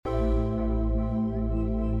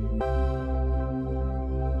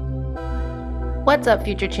What's up,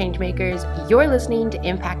 future changemakers? You're listening to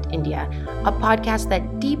Impact India, a podcast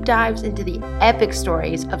that deep dives into the epic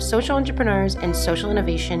stories of social entrepreneurs and social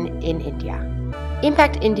innovation in India.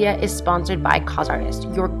 Impact India is sponsored by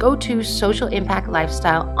CauseArtist, your go-to social impact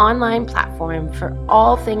lifestyle online platform for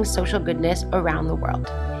all things social goodness around the world.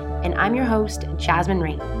 And I'm your host, Jasmine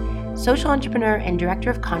Rain, social entrepreneur and director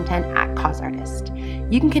of content at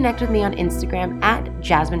CauseArtist. You can connect with me on Instagram at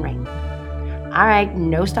Jasmine Rain. All right,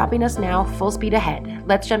 no stopping us now, full speed ahead.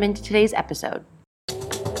 Let's jump into today's episode.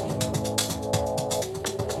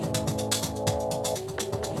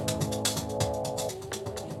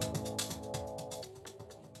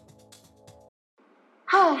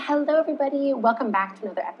 Hello, everybody. Welcome back to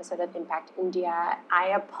another episode of Impact India. I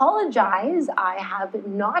apologize. I have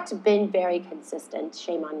not been very consistent.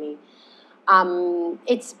 Shame on me.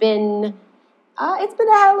 It's been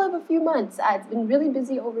a hell of a few months. It's been really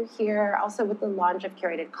busy over here, also with the launch of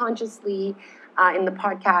Curated Consciously in the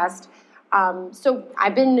podcast. So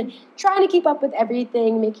I've been trying to keep up with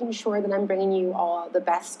everything, making sure that I'm bringing you all the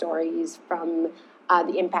best stories from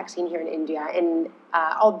the impact scene here in India. And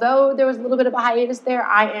although there was a little bit of a hiatus there,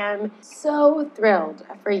 I am so thrilled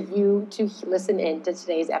for you to listen in to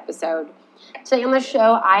today's episode. Today on the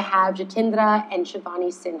show, I have Jitendra and Shivani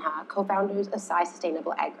Sinha, co-founders of Sai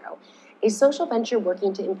Sustainable Agro, a social venture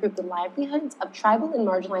working to improve the livelihoods of tribal and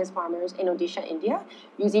marginalized farmers in Odisha, India,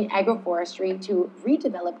 using agroforestry to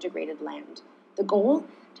redevelop degraded land. The goal?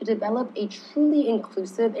 To develop a truly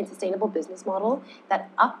inclusive and sustainable business model that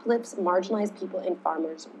uplifts marginalized people and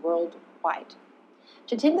farmers worldwide.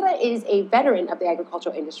 Jitendra is a veteran of the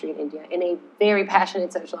agricultural industry in India and a very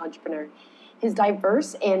passionate social entrepreneur. His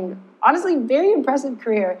diverse and honestly very impressive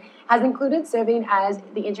career has included serving as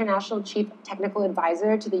the International Chief Technical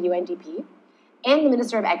Advisor to the UNDP and the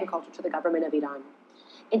Minister of Agriculture to the government of Iran.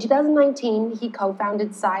 In 2019, he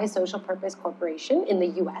co-founded Sai Social Purpose Corporation in the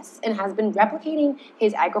US and has been replicating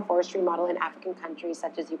his agroforestry model in African countries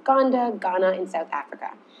such as Uganda, Ghana, and South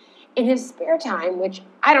Africa. In his spare time, which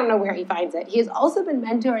I don't know where he finds it, he has also been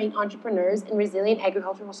mentoring entrepreneurs in resilient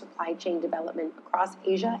agricultural supply chain development across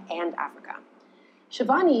Asia and Africa.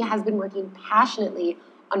 Shivani has been working passionately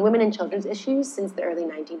on women and children's issues since the early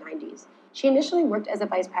 1990s. She initially worked as a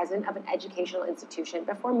vice president of an educational institution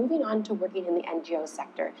before moving on to working in the NGO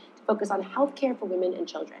sector to focus on healthcare for women and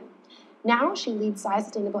children. Now she leads Sai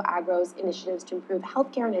Sustainable Agro's initiatives to improve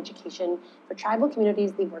healthcare and education for tribal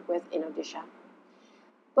communities they work with in Odisha.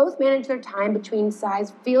 Both manage their time between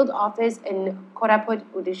Sai's field office in Koraput,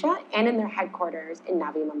 Odisha, and in their headquarters in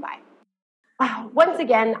Navi Mumbai. Once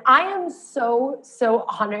again, I am so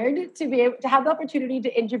honored to be able to have the opportunity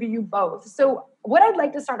to interview you both. So what I'd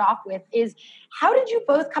like to start off with is, how did you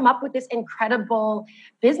both come up with this incredible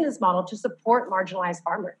business model to support marginalized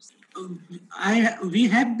farmers? We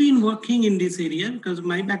have been working in this area because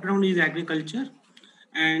my background is agriculture,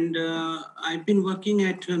 and I've been working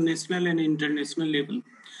at national and international level.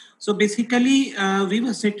 So basically, we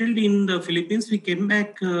were settled in the Philippines. We came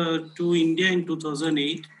back to India in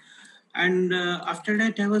 2008. And after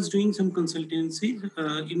that, I was doing some consultancy.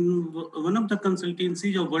 In one of the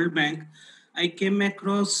consultancies of World Bank, I came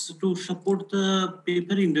across to support the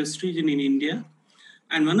paper industries in India.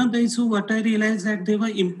 And one of the issues, what I realized that they were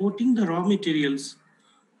importing the raw materials,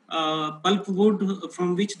 pulp wood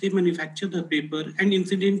from which they manufacture the paper. And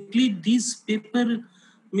incidentally, these paper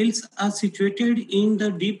mills are situated in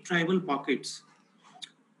the deep tribal pockets.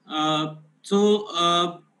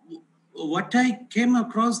 So what I came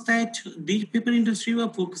across that the paper industry were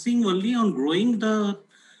focusing only on growing the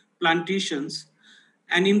plantations,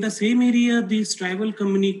 and in the same area, this tribal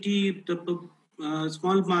community, the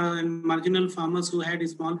small and marginal farmers who had a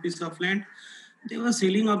small piece of land, they were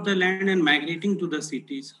selling off the land and migrating to the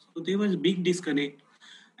cities. So there was a big disconnect.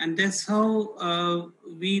 And that's how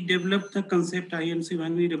we developed the concept, IMC,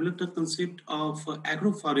 when we developed the concept of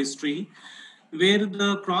agroforestry, where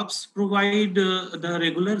the crops provide the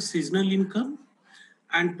regular seasonal income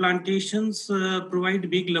and plantations provide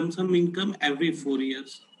big lump sum income every 4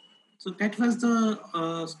 years. So that was the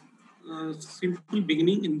simple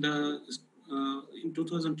beginning in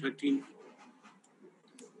 2013.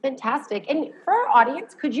 Fantastic. And for our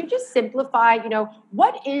audience, could you just simplify,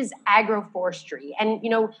 what is agroforestry? And,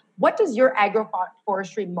 what does your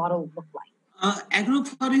agroforestry model look like?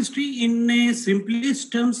 Agroforestry, in a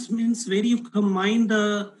simplest terms, means where you combine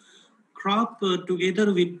the crop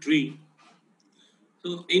together with tree.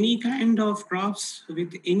 So any kind of crops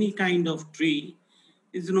with any kind of tree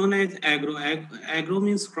is known as agro. Agro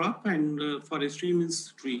means crop and forestry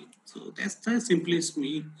means tree. So that's the simplest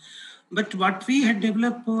meaning. But what we had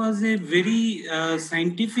developed was a very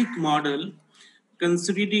scientific model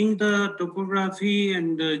considering the topography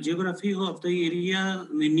and geography of the area,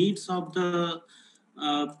 the needs of the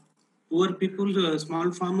uh, poor people,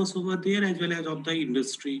 small farmers over there, as well as of the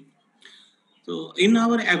industry. So in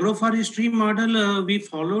our agroforestry model, we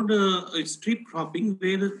followed a strip cropping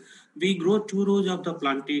where we grow 2 rows of the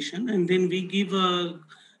plantation and then we give a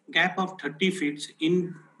gap of 30 feet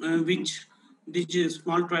in which these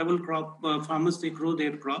small tribal crop farmers, they grow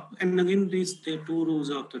their crop, and again these the 2 rows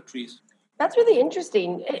of the trees. That's really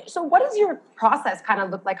interesting. So, what does your process kind of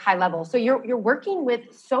look like, high level? So, you're working with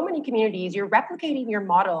so many communities. You're replicating your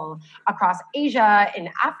model across Asia and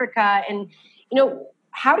Africa, and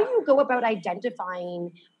how do you go about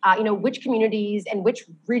identifying, which communities and which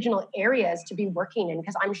regional areas to be working in?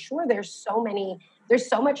 Because I'm sure there's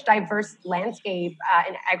so much diverse landscape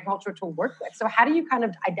in agriculture to work with. So, how do you kind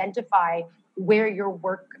of identify where your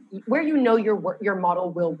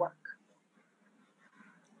model will work?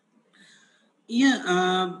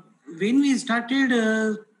 Yeah, when we started,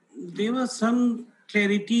 there was some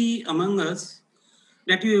clarity among us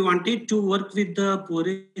that we wanted to work with the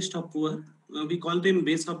poorest of poor. We call them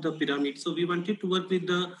base of the pyramid. So we wanted to work with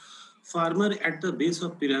the farmer at the base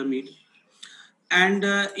of pyramid. And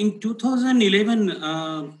in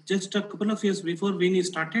 2011, just a couple of years before when we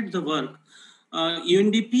started the work,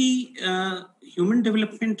 UNDP Human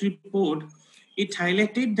Development Report, it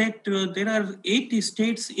highlighted that there are 8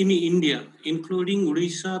 states in India, including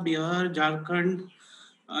Odisha, Bihar, Jharkhand,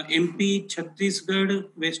 MP, Chhattisgarh,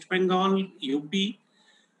 West Bengal, UP.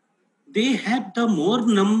 They have the more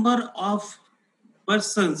number of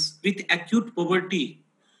persons with acute poverty.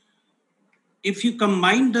 If you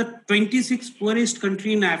combine the 26 poorest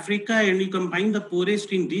country in Africa and you combine the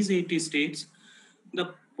poorest in these 80 states,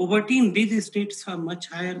 the poverty in these states are much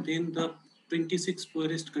higher than the 26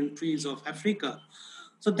 poorest countries of Africa.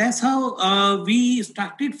 So that's how we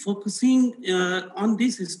started focusing on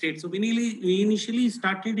these states. So we initially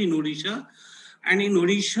started in Odisha. And in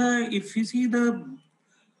Odisha, if you see the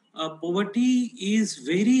poverty is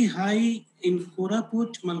very high in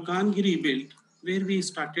Koraput, Malkangiri belt, where we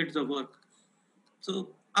started the work. So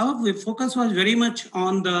our focus was very much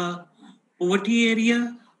on the poverty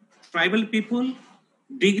area, tribal people,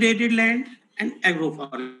 degraded land, and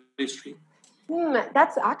agroforestry.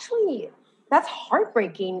 That's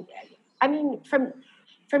heartbreaking. I mean, from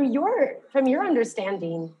your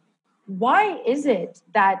understanding, why is it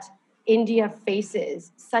that India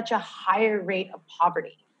faces such a higher rate of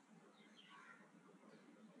poverty?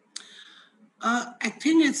 I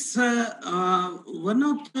think it's one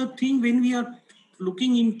of the thing when we are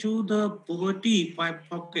looking into the poverty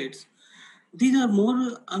pockets. These are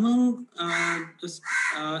more among the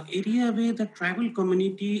area where the tribal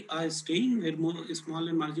community are staying, where more small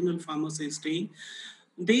and marginal farmers are staying.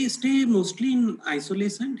 They stay mostly in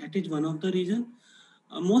isolation. That is one of the reason.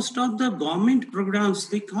 Most of the government programs,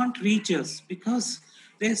 they can't reach us because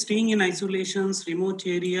they're staying in isolations, remote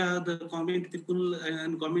area. The government people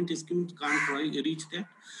and government schemes can't reach that.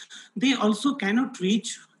 They also cannot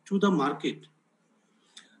reach to the market.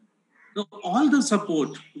 So all the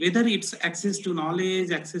support, whether it's access to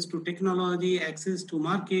knowledge, access to technology, access to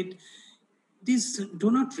market, these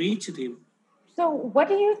do not reach them. So, what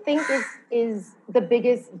do you think is the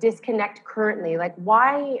biggest disconnect currently? Like,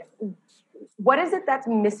 why? What is it that's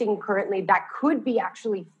missing currently that could be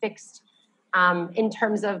actually fixed in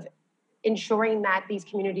terms of ensuring that these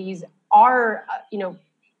communities are,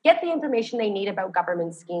 get the information they need about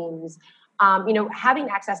government schemes, having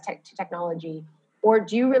access to technology? Or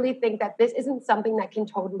do you really think that this isn't something that can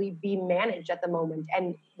totally be managed at the moment,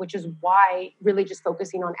 and which is why really just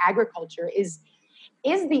focusing on agriculture is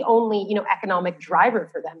the only economic driver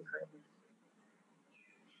for them currently?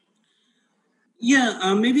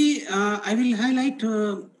 Yeah, maybe I will highlight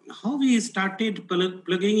how we started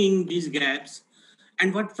plugging in these gaps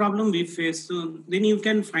and what problem we face. So then you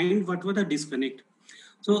can find what were the disconnect.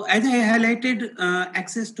 So as I highlighted,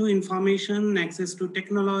 access to information, access to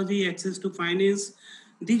technology, access to finance,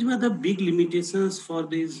 these were the big limitations for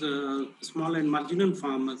these small and marginal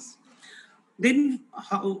farmers. Then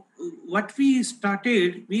what we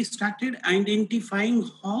started identifying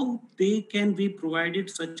how they can be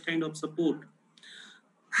provided such kind of support.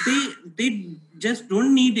 They just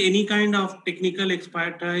don't need any kind of technical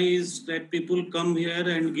expertise that people come here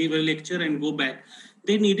and give a lecture and go back.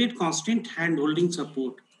 They needed constant hand holding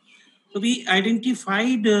support. So we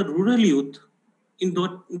identified rural youth in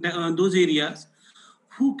those areas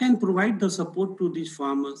who can provide the support to these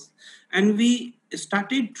farmers, and we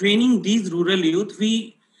started training these rural youth.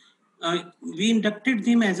 We inducted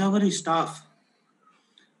them as our staff.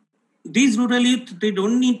 these rural youth, they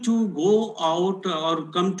don't need to go out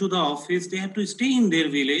or come to the office. They have to stay in their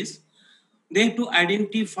village. They have to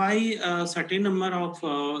identify a certain number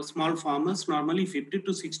of small farmers, normally 50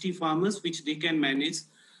 to 60 farmers, which they can manage,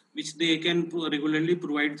 which they can regularly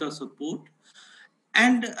provide the support.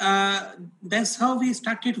 And that's how we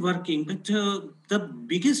started working. But the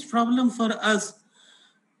biggest problem for us,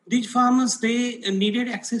 these farmers, they needed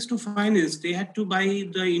access to finance. They had to buy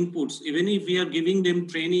the inputs. Even if we are giving them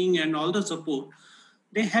training and all the support,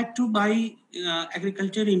 they had to buy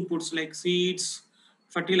agriculture inputs like seeds,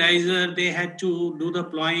 fertilizer. They had to do the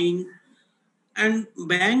plowing, and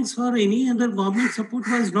banks or any other government support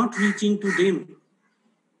was not reaching to them.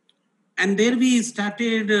 And there we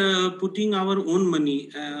started putting our own money.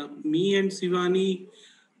 Me and Sivani,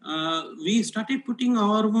 we started putting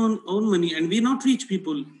our own money, and we not rich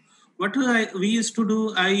people. We used to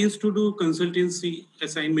do, I used to do consultancy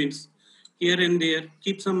assignments here and there,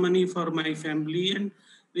 keep some money for my family, and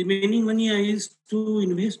remaining money I used to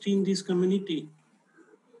invest in this community.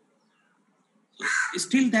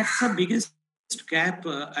 Still, that's the biggest gap.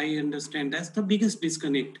 I understand. That's the biggest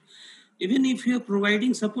disconnect. Even if you're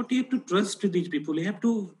providing support, you have to trust these people. You have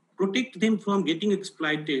to protect them from getting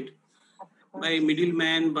exploited by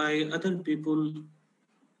middlemen, by other people.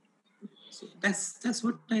 So that's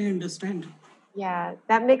what I understand. Yeah,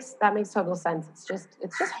 that makes total sense.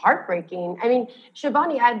 It's just heartbreaking. I mean,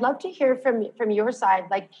 Shivani, I'd love to hear from your side.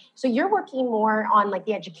 Like, so you're working more on like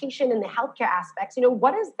the education and the healthcare aspects.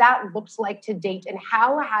 What has that looked like to date, and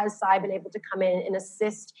how has Sai been able to come in and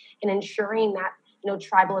assist in ensuring that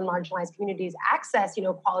tribal and marginalized communities access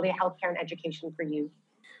quality healthcare and education for you?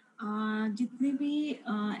 जितने भी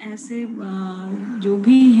ऐसे जो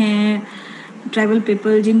भी हैं tribal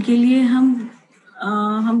people जिनके लिए हम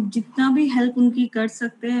जितना भी हेल्प उनकी कर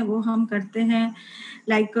सकते हैं वो हम करते हैं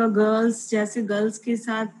लाइक गर्ल्स जैसे गर्ल्स के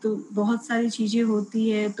साथ तो बहुत सारी चीज़ें होती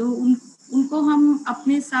है तो उनको हम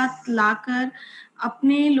अपने साथ लाकर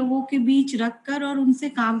अपने लोगों के बीच रखकर और उनसे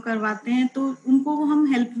काम करवाते हैं तो उनको हम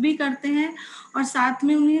हेल्प भी करते हैं और साथ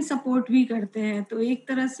में उन्हें सपोर्ट भी करते हैं तो एक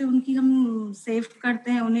तरह से उनकी हम सेव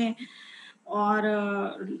करते हैं उन्हें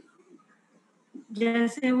और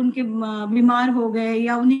जैसे उनके बीमार हो गए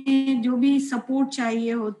या उन्हें जो भी सपोर्ट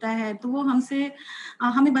चाहिए होता है तो वो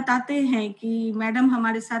हमें बताते हैं कि मैडम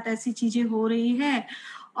हमारे साथ ऐसी चीजें हो रही है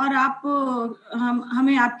और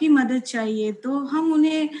हमें आपकी मदद चाहिए तो हम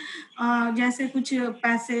उन्हें जैसे कुछ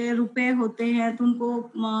पैसे रुपए होते हैं तो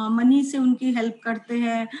उनको मनी से उनकी हेल्प करते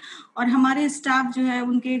हैं और हमारे स्टाफ जो है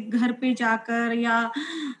उनके घर पे जाकर या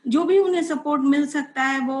जो भी उन्हें सपोर्ट मिल सकता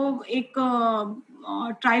है वो एक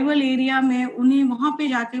ट्राइबल एरिया में उन्हें वहां पे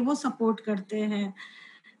जाके वो सपोर्ट करते हैं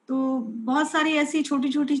तो बहुत सारी ऐसी छोटी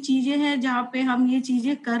छोटी चीजें हैं जहाँ पे हम ये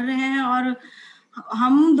चीजें कर रहे हैं और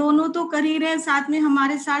हम दोनों तो कर ही रहे हैं साथ में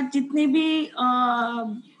हमारे साथ जितने भी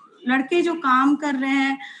लड़के जो काम कर रहे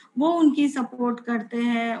हैं वो उनकी सपोर्ट करते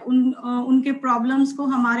हैं उनके प्रॉब्लम्स को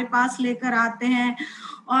हमारे पास लेकर आते हैं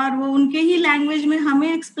और वो उनके ही लैंग्वेज में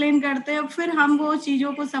हमें एक्सप्लेन करते हैं फिर हम वो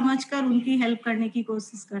चीजों को समझकर उनकी हेल्प करने की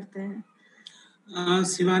कोशिश करते हैं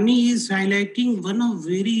Sivani is highlighting one of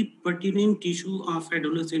very pertinent issue of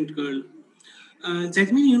adolescent girl.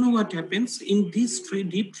 Jasmine, you know what happens in these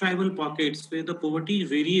deep tribal pockets where the poverty is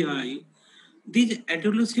very high. These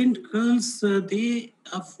adolescent girls, they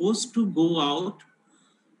are forced to go out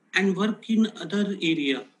and work in other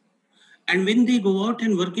area. And when they go out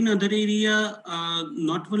and work in other area,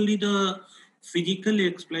 not only the physical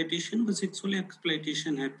exploitation, but sexual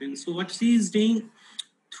exploitation happens. So what she is doing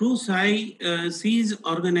through Sai, she is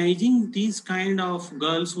organizing these kind of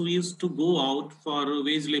girls who used to go out for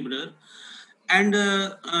wage laborer, and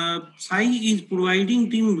Sai is providing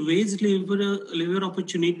them wage labor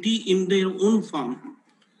opportunity in their own farm,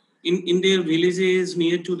 in their villages,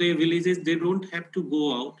 near to their villages. They don't have to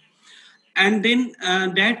go out, and then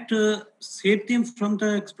that save them from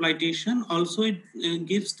the exploitation. Also, it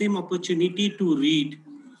gives them opportunity to read,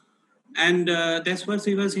 and that's what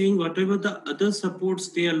she was saying. Whatever the other supports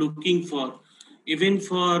they are looking for, even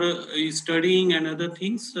for studying and other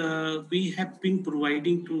things, we have been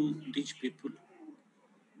providing to these people.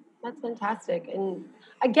 That's fantastic. And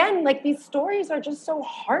again, like these stories are just so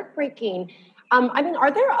heartbreaking. I mean,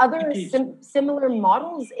 are there other It is. similar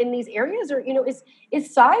models in these areas, or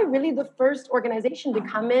is Sai really the first organization to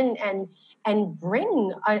come in and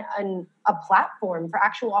bring a platform for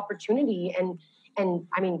actual opportunity and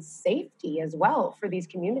I mean safety as well for these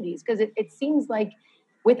communities? Because it seems like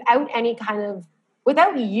without any kind of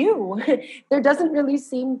without you, there doesn't really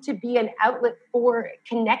seem to be an outlet for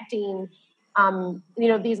connecting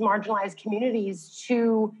these marginalized communities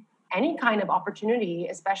to any kind of opportunity,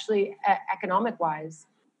 especially economic wise.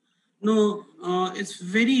 No, it's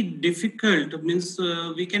very difficult. Means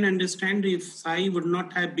we can understand if Sai would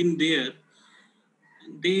not have been there,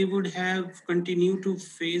 they would have continued to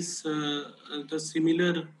face the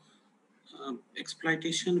similar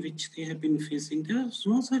exploitation which they have been facing. There are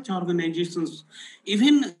no such organizations.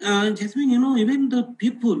 Even Jasmine, even the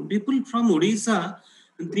people from Odisha,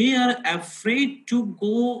 they are afraid to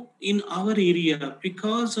go in our area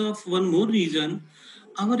because of one more reason.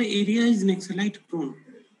 Our area is Naxalite prone.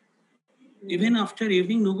 Even after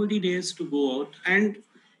evening, nobody dares to go out. And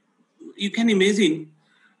you can imagine,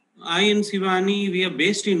 I and Sivani, we are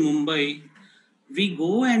based in Mumbai. We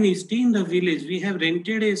go and stay in the village. We have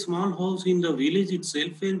rented a small house in the village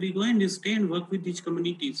itself where we go and stay and work with these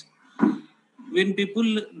communities. When people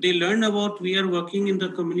they learn about we are working in the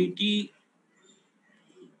community,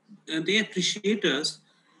 they appreciate us.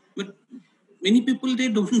 But many people they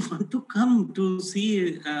don't want to come to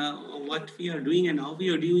see what we are doing and how we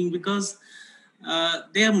are doing because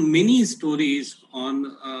there are many stories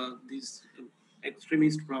on this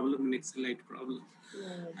extremist problem and Naxalite problem.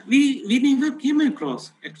 We never came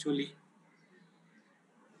across actually.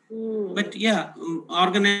 But yeah,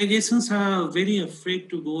 organizations are very afraid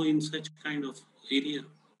to go in such kind of area.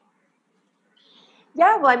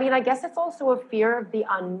 Yeah, well, I mean, I guess it's also a fear of the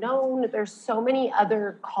unknown. There's so many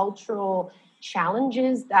other cultural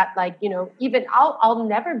challenges that, like, even I'll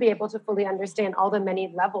never be able to fully understand all the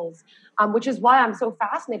many levels, which is why I'm so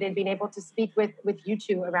fascinated being able to speak with you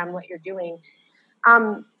two around what you're doing.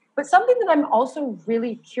 Um, but something that I'm also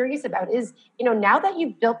really curious about is, now that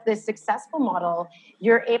you've built this successful model,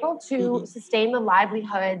 you're able to sustain the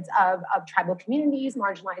livelihoods of tribal communities,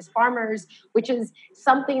 marginalized farmers, which is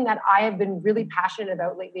something that I have been really passionate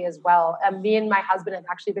about lately as well. Me and my husband have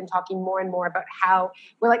actually been talking more and more about how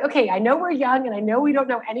we're like, okay, I know we're young and I know we don't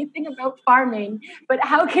know anything about farming, but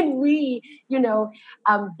how can we,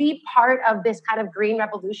 be part of this kind of green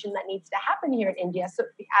revolution that needs to happen here in India? So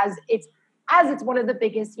as it's one of the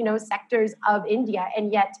biggest, sectors of India,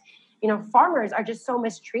 and yet, farmers are just so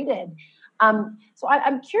mistreated. So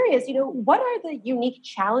I'm curious, what are the unique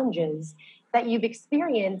challenges that you've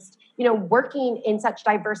experienced, working in such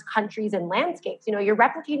diverse countries and landscapes? You're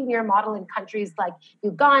replicating your model in countries like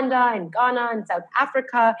Uganda and Ghana and South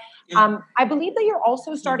Africa. Yeah. I believe that you're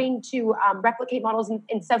also starting to replicate models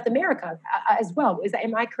in South America as well.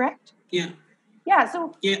 Am I correct? Yeah. Yeah.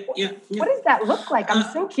 So Yeah. what does that look like?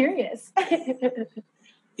 I'm so curious.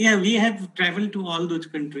 Yeah, we have traveled to all those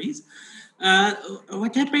countries.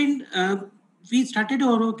 What happened? We started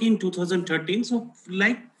our work in 2013. So,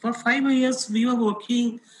 like for 5 years, we were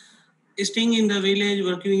working, staying in the village,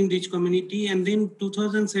 working in this community, and then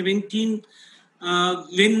 2017,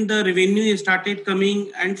 when the revenue started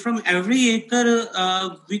coming, and from every acre,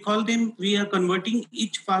 we call them. We are converting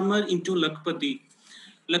each farmer into Lakpati.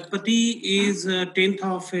 Lakpati is a tenth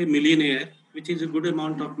of a millionaire, which is a good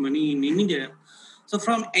amount of money in India. So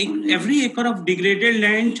from every acre of degraded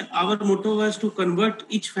land, our motto was to convert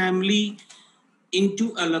each family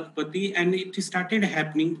into a Lakpati, and it started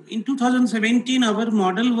happening. In 2017, our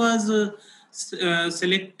model was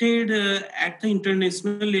selected at the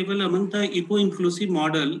international level among the eco-inclusive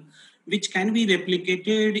model, which can be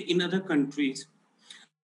replicated in other countries.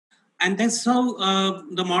 And that's how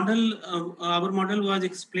our model was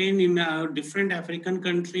explained in different African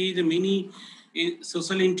countries. Many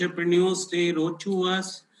social entrepreneurs, they wrote to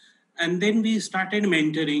us, and then we started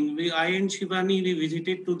mentoring. I and Shivani, we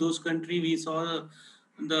visited to those countries. We saw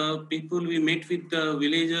the people, we met with the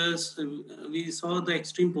villagers, we saw the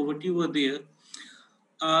extreme poverty over there.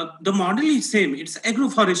 The model is same. It's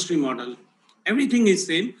agroforestry model. Everything is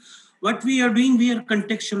same. What we are doing, we are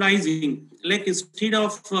contextualizing. Like instead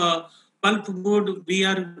of pulpwood, we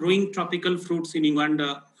are growing tropical fruits in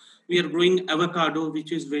Uganda. We are growing avocado,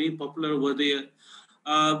 which is very popular over there.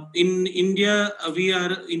 In India, we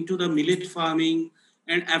are into the millet farming.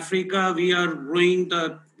 And Africa, we are growing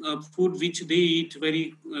the food which they eat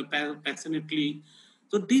very passionately.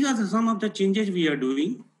 So these are some of the changes we are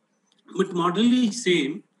doing, but model is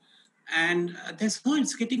same, and that's how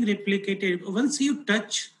it's getting replicated. Once you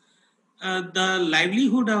touch the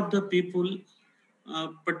livelihood of the people,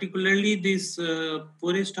 particularly this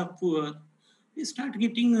poorest of poor, we start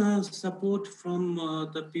getting support from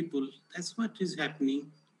the people. That's what is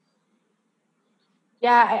happening.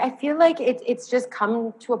 Yeah, I feel like it's just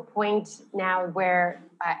come to a point now where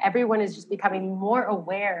everyone is just becoming more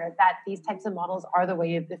aware that these types of models are the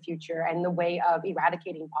way of the future and the way of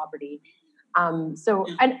eradicating poverty. So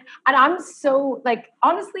and I'm so, like,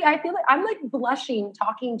 honestly, I feel like I'm like blushing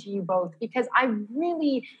talking to you both because I'm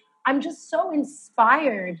just so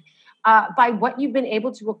inspired by what you've been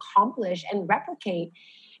able to accomplish and replicate.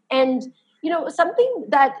 And something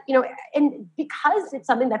that, and because it's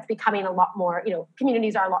something that's becoming a lot more,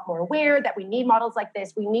 communities are a lot more aware that we need models like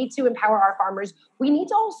this. We need to empower our farmers. We need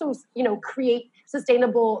to also, create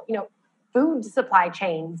sustainable, food supply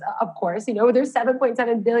chains, of course. There's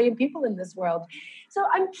 7.7 billion people in this world. So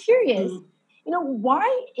I'm curious,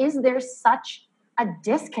 why is there such a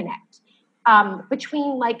disconnect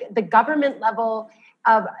between like the government level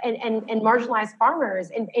of and marginalized farmers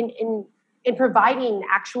in providing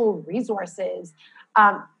actual resources?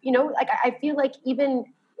 Like I feel like even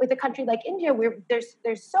with a country like India, where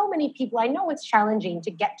there's so many people, I know it's challenging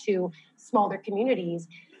to get to smaller communities,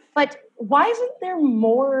 but why isn't there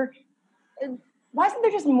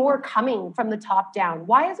just more coming from the top down?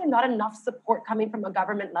 Why is there not enough support coming from a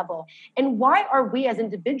government level? And why are we as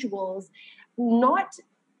individuals not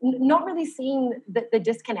really seeing the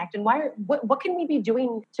disconnect? And what can we be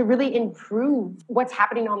doing to really improve what's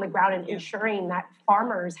happening on the ground and ensuring that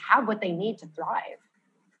farmers have what they need to thrive?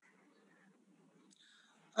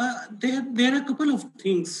 There are a couple of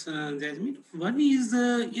things, Jasmine. One is,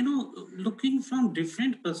 looking from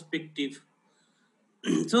different perspective.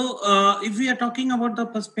 So, if we are talking about the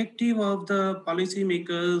perspective of the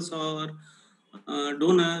policymakers or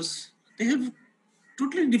donors, they have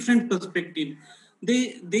totally different perspective.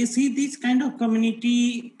 They see this kind of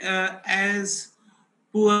community as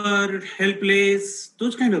poor, helpless,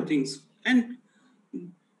 those kind of things, and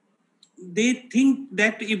they think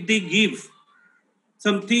that if they give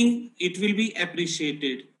something, it will be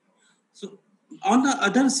appreciated. So, on the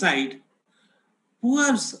other side,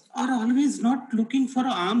 poor are always not looking for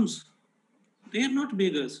alms. They are not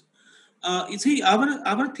beggars. You see,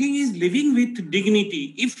 our thing is living with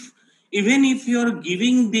dignity. Even if you are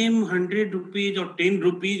giving them 100 rupees or 10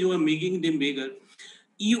 rupees, you are making them beggar.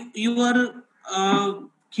 You are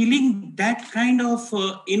killing that kind of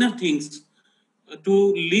inner things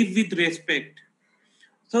to live with respect.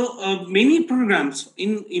 So many programs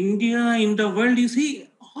in India, in the world, you see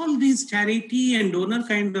all these charity and donor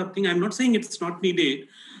kind of thing. I'm not saying it's not needed,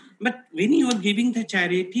 but when you are giving the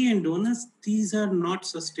charity and donors, these are not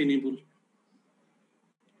sustainable.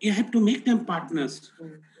 You have to make them partners.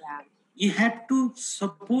 Yeah. You have to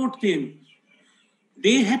support them.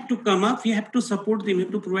 They have to come up. You have to support them. You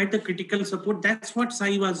have to provide the critical support. That's what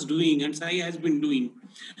Sai was doing, and Sai has been doing.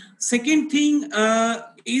 Second thing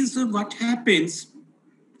is what happens.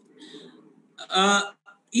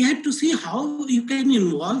 You have to see how you can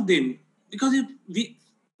involve them, because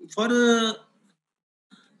for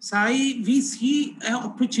Sai, we see an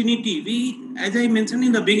opportunity. As I mentioned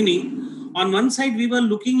in the beginning, on one side we were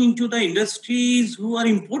looking into the industries who are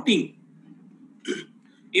importing.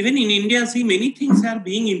 Even in India, see, many things are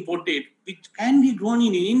being imported, which can be grown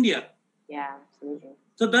in India. Yeah, absolutely.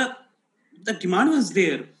 So the demand was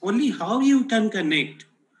there. Only how you can connect.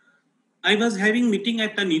 I was having meeting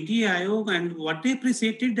at the Niti Aayog, and what they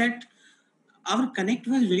appreciated that our connect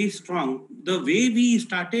was very strong. The way we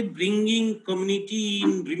started bringing community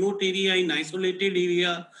in remote area, in isolated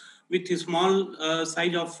area, with a small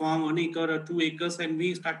size of farm, 1 acre or 2 acres, and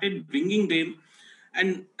we started bringing them,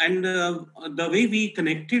 and the way we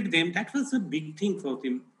connected them, that was a big thing for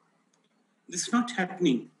them. This is not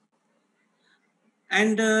happening.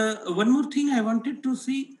 And one more thing I wanted to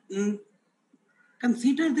see,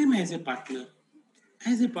 consider them as a partner.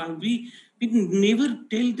 As a partner, we never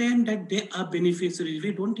tell them that they are beneficiaries.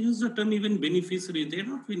 We don't use the term even beneficiaries. They're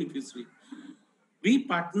not beneficiaries. We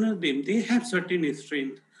partner them. They have certain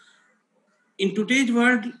strength. In today's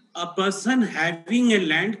world, a person having a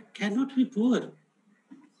land cannot be poor.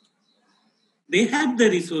 They have the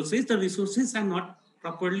resources are not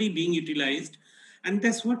properly being utilized, and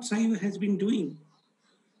that's what Sai has been doing.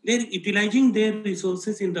 They're utilizing their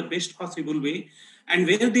resources in the best possible way, and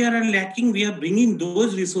where they are lacking, we are bringing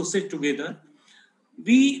those resources together.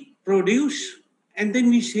 We produce and then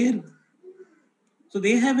we share. So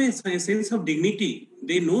they have a sense of dignity.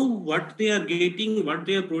 They know what they are getting, what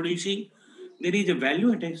they are producing. There is a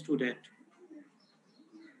value attached to that.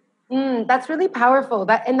 That's really powerful.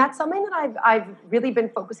 That's something that I've really been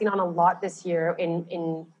focusing on a lot this year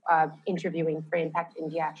in interviewing for Impact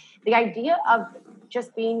India. The idea of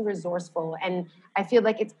just being resourceful, and I feel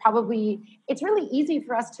like it's really easy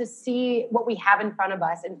for us to see what we have in front of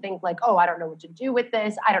us and think like, oh, I don't know what to do with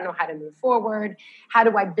this. I don't know how to move forward. How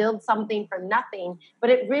do I build something from nothing?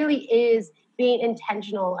 But it really is being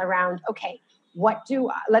intentional around, okay,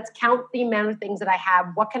 let's count the amount of things that I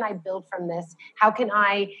have. What can I build from this? How can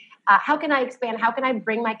I expand? How can I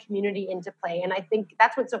bring my community into play? And I think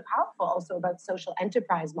that's what's so powerful also about social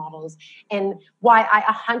enterprise models, and why I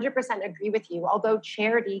 100% agree with you. Although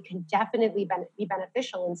charity can definitely be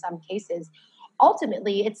beneficial in some cases,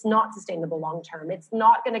 ultimately it's not sustainable long term. It's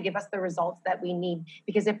not going to give us the results that we need,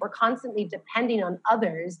 because if we're constantly depending on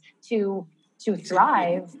others to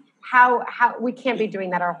thrive, how we can't be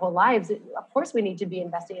doing that our whole lives. Of course, we need to be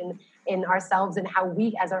investing in ourselves and how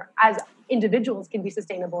we as individuals can be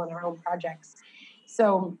sustainable in our own projects.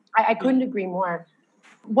 So I couldn't agree more.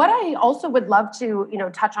 What I also would love to,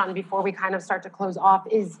 touch on before we kind of start to close off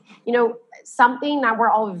is, something that we're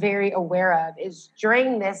all very aware of is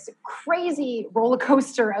during this crazy roller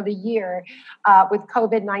coaster of a year with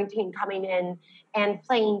COVID-19 coming in and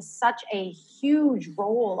playing such a huge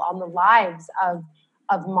role on the lives of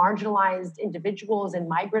marginalized individuals and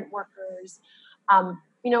migrant workers.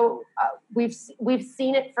 We've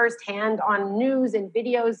seen it firsthand on news and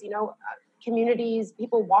videos, communities,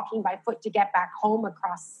 people walking by foot to get back home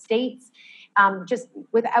across states, just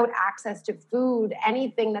without access to food,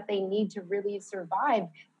 anything that they need to really survive,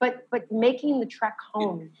 but making the trek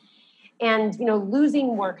home. And,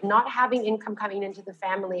 losing work, not having income coming into the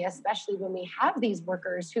family, especially when we have these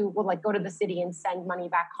workers who will go to the city and send money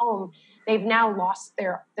back home. They've now lost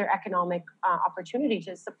their economic opportunity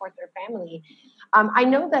to support their family. I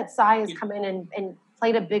know that Sai has come in and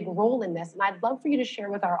played a big role in this. And I'd love for you to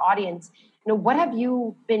share with our audience, what have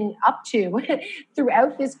you been up to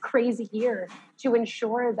throughout this crazy year to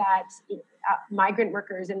ensure that migrant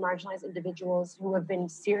workers and marginalized individuals who have been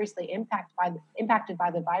seriously impacted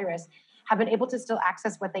by the virus have been able to still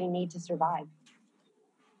access what they need to survive?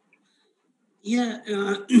 Yeah,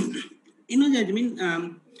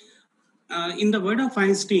 Jasmine, in the word of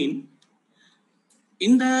Einstein,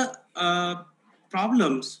 in the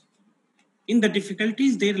problems, in the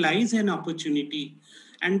difficulties, there lies an opportunity.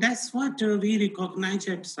 And that's what we recognize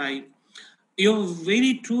at Sai. You're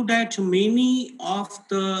very true that many of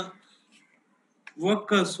the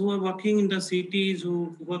workers who are working in the cities,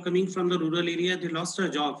 who are coming from the rural area, they lost their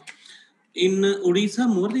job. In Odisha,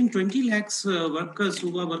 more than 20 lakhs workers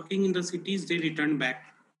who are working in the cities, they returned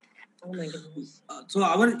back. Oh my goodness. So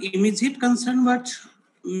our immediate concern was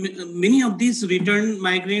many of these returned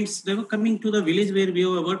migrants, they were coming to the village where we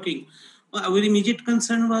were working. Our immediate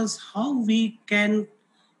concern was how we can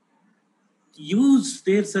use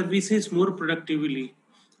their services more productively.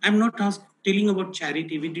 I'm not telling about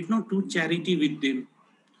charity. We did not do charity with them.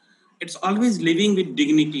 It's always living with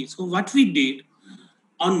dignity. So what we did,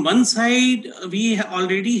 on one side, we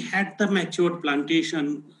already had the matured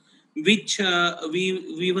plantation, which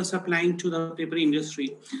we were supplying to the paper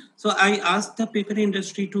industry. So I asked the paper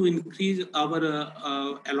industry to increase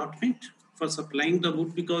our allotment for supplying the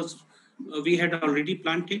wood, because we had already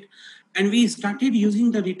planted. And we started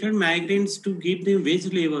using the returned migrants to give them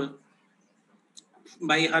wage labor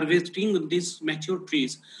by harvesting these mature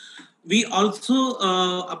trees. We also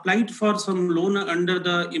applied for some loan under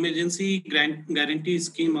the emergency guarantee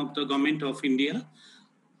scheme of the government of India.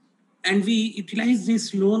 And we utilized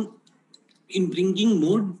this loan in bringing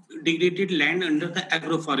more degraded land under the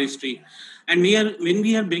agroforestry. And when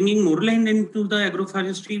we are bringing more land into the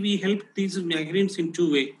agroforestry, we help these migrants in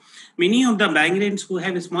two ways. Many of the migrants who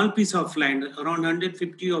have a small piece of land, around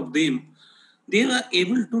 150 of them, they were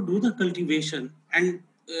able to do the cultivation. And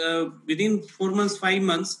within 4 months, 5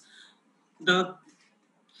 months, the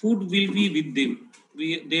food will be with them.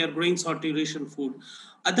 They are growing saturation food.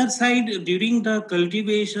 Other side, during the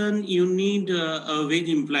cultivation, you need a wage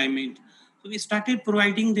employment. So we started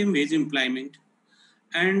providing them wage employment.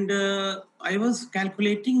 And I was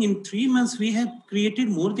calculating in 3 months, we have created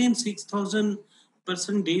more than 6,000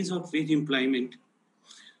 person days of wage employment.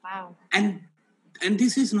 Wow. And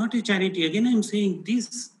this is not a charity. Again, I'm saying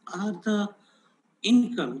these are the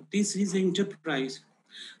income. This is enterprise.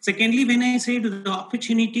 Secondly, when I said the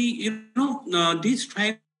opportunity, this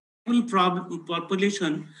tribal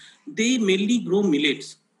population, they mainly grow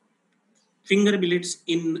millets, finger millets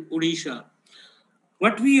in Odisha.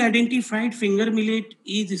 What we identified, finger millet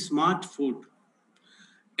is smart food.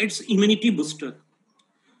 It's immunity booster.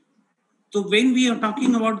 So when we are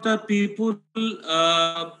talking about the people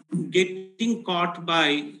getting caught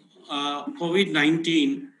by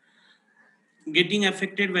COVID-19, getting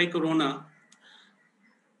affected by corona,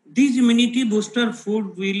 this immunity booster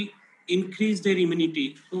food will increase their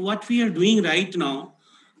immunity. So what we are doing right now,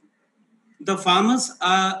 the farmers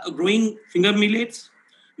are growing finger millets.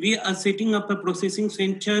 We are setting up a processing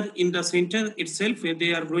center in the center itself where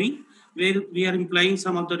they are growing, where we are employing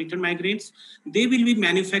some of the return migrants. They will be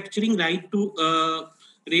manufacturing ready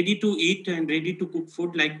to eat and ready to cook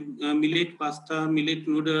food like millet pasta, millet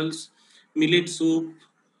noodles, millet soup,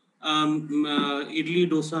 idli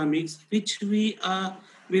dosa mix, which we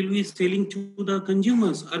will be selling to the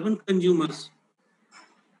consumers, urban consumers.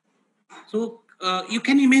 So you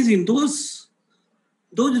can imagine those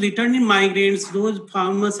those returning migrants, those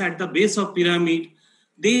farmers at the base of pyramid,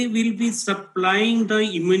 they will be supplying the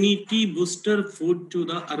immunity booster food to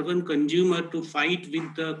the urban consumer to fight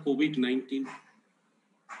with the COVID-19.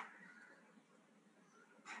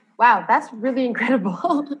 Wow, that's really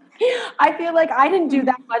incredible. I feel like I didn't do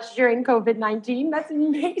that much during COVID-19. That's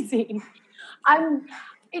amazing.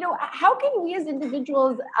 How can we as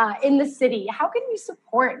individuals in the city, how can we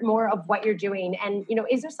support more of what you're doing? And,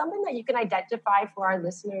 is there something that you can identify for our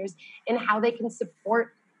listeners in how they can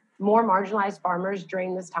support more marginalized farmers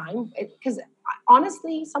during this time? Because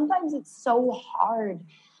honestly, sometimes it's so hard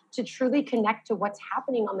to truly connect to what's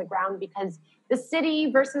happening on the ground because the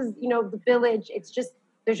city versus, the village,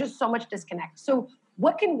 there's just so much disconnect. So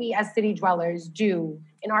what can we as city dwellers do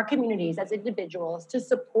in our communities as individuals to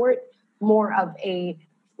support more of a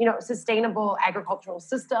sustainable agricultural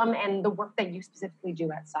system and the work that you specifically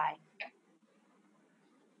do at SAI?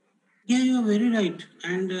 Yeah, you're very right.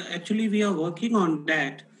 And actually, we are working on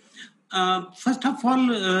that. First of all,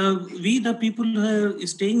 we the people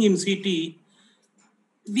staying in city,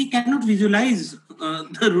 we cannot visualize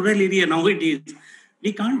the rural area nowadays.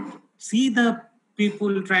 We can't see the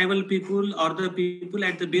people, tribal people, or the people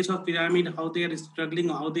at the base of pyramid, how they are struggling,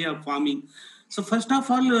 how they are farming. So first of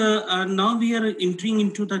all, now we are entering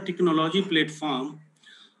into the technology platform,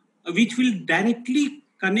 which will directly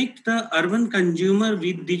connect the urban consumer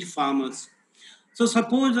with these farmers. So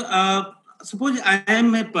suppose I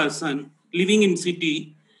am a person living in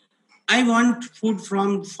city. I want food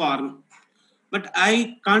from farm, but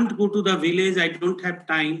I can't go to the village. I don't have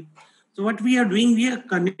time. So what we are doing, we are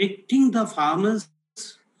connecting the farmers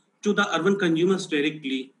to the urban consumers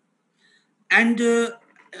directly. And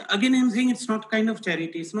again, I'm saying it's not kind of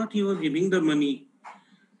charity. It's not you are giving the money.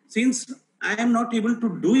 Since I am not able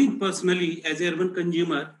to do it personally as an urban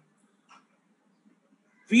consumer,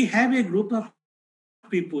 we have a group of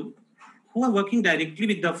people who are working directly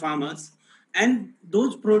with the farmers, and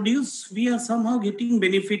those produce we are somehow getting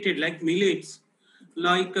benefited, like millets.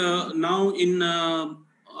 Like now in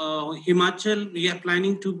Himachal, we are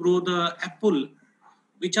planning to grow the apple,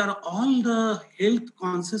 which are all the health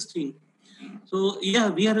consisting. So yeah,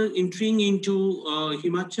 we are entering into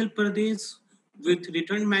Himachal Pradesh with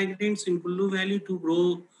returned migrants in Kullu Valley to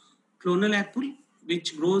grow clonal apple,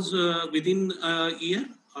 which grows within a year.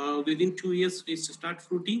 Within 2 years, it start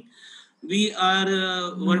fruiting. We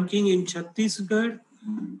are working in Chhattisgarh.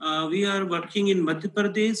 We are working in Madhya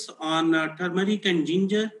Pradesh on turmeric and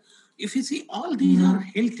ginger. If you see, all these are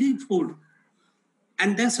healthy food,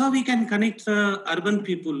 and that's how we can connect the urban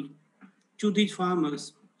people to these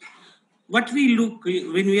farmers. What we look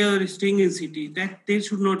when we are staying in city, that there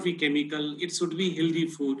should not be chemical, it should be healthy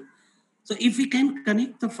food. So if we can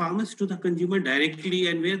connect the farmers to the consumer directly,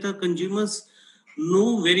 and where the consumers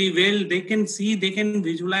know very well, they can see, they can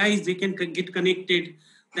visualize, they can get connected,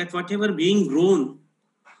 that whatever being grown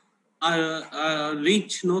are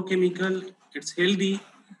rich, no chemical, it's healthy.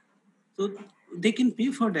 So they can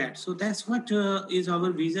pay for that. So that's what is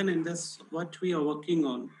our vision, and that's what we are working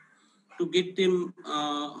on, to get them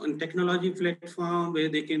on technology platform where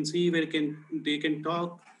they can see, where they can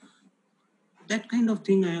talk. That kind of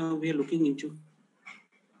thing we are looking into.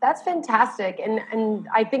 That's fantastic. And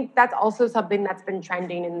I think that's also something that's been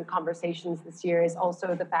trending in conversations this year is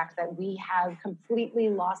also the fact that we have completely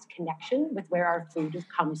lost connection with where our food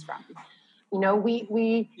comes from.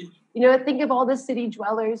 We think of all the city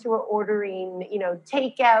dwellers who are ordering,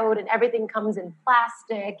 takeout and everything comes in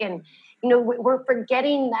plastic. And, we're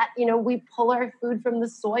forgetting that, we pull our food from the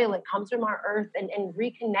soil. It comes from our earth and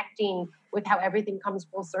reconnecting with how everything comes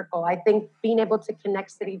full circle. I think being able to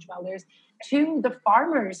connect city dwellers to the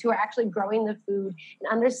farmers who are actually growing the food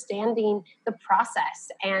and understanding the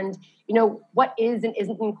process and, what is and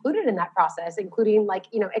isn't included in that process, including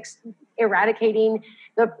eradicating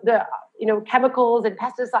the chemicals and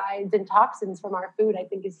pesticides and toxins from our food, I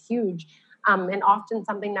think is huge. And often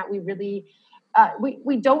something that we really,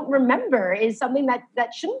 we don't remember is something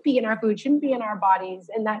that shouldn't be in our food, shouldn't be in our bodies.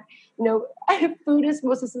 And that, food is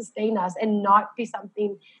supposed to sustain us and not be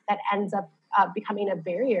something that ends up becoming a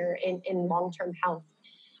barrier in long-term health.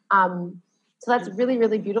 So that's really,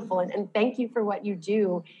 really beautiful. And thank you for what you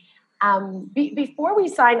do. Before we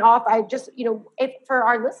sign off, I just, if for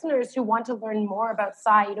our listeners who want to learn more about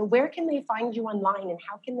SAI, where can they find you online and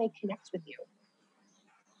how can they connect with you?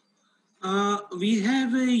 We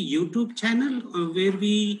have a YouTube channel where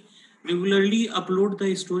we regularly upload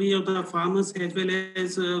the story of the farmers, as well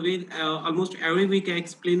as almost every week I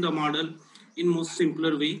explain the model in most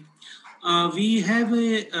simpler way. We have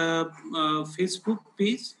a Facebook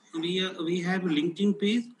page, we have a LinkedIn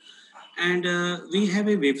page, and we have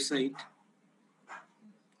a website.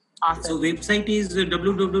 Awesome. So website is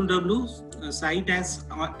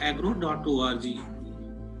www.siteasagro.org.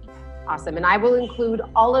 Awesome. And I will include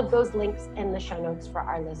all of those links in the show notes for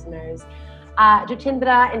our listeners.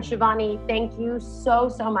 Jatindra and Shivani, thank you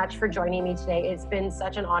so much for joining me today. It's been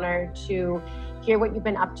such an honor to hear what you've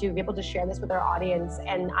been up to, be able to share this with our audience.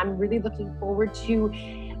 And I'm really looking forward to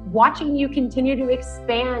watching you continue to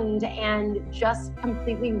expand and just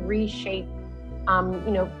completely reshape,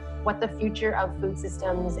 what the future of food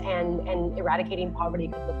systems and eradicating poverty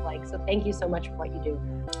could look like. So thank you so much for what you do.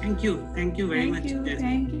 Thank you very much.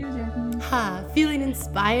 Thank you, Jasmine. Feeling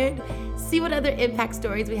inspired? See what other impact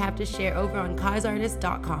stories we have to share over on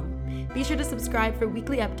carsartist.com. Be sure to subscribe for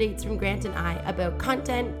weekly updates from Grant and I about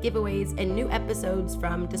content, giveaways, and new episodes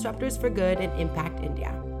from Disruptors for Good and Impact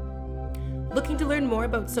India. Looking to learn more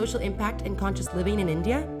about social impact and conscious living in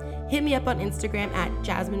India? Hit me up on Instagram at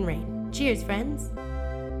Jasmine Rain. Cheers, friends.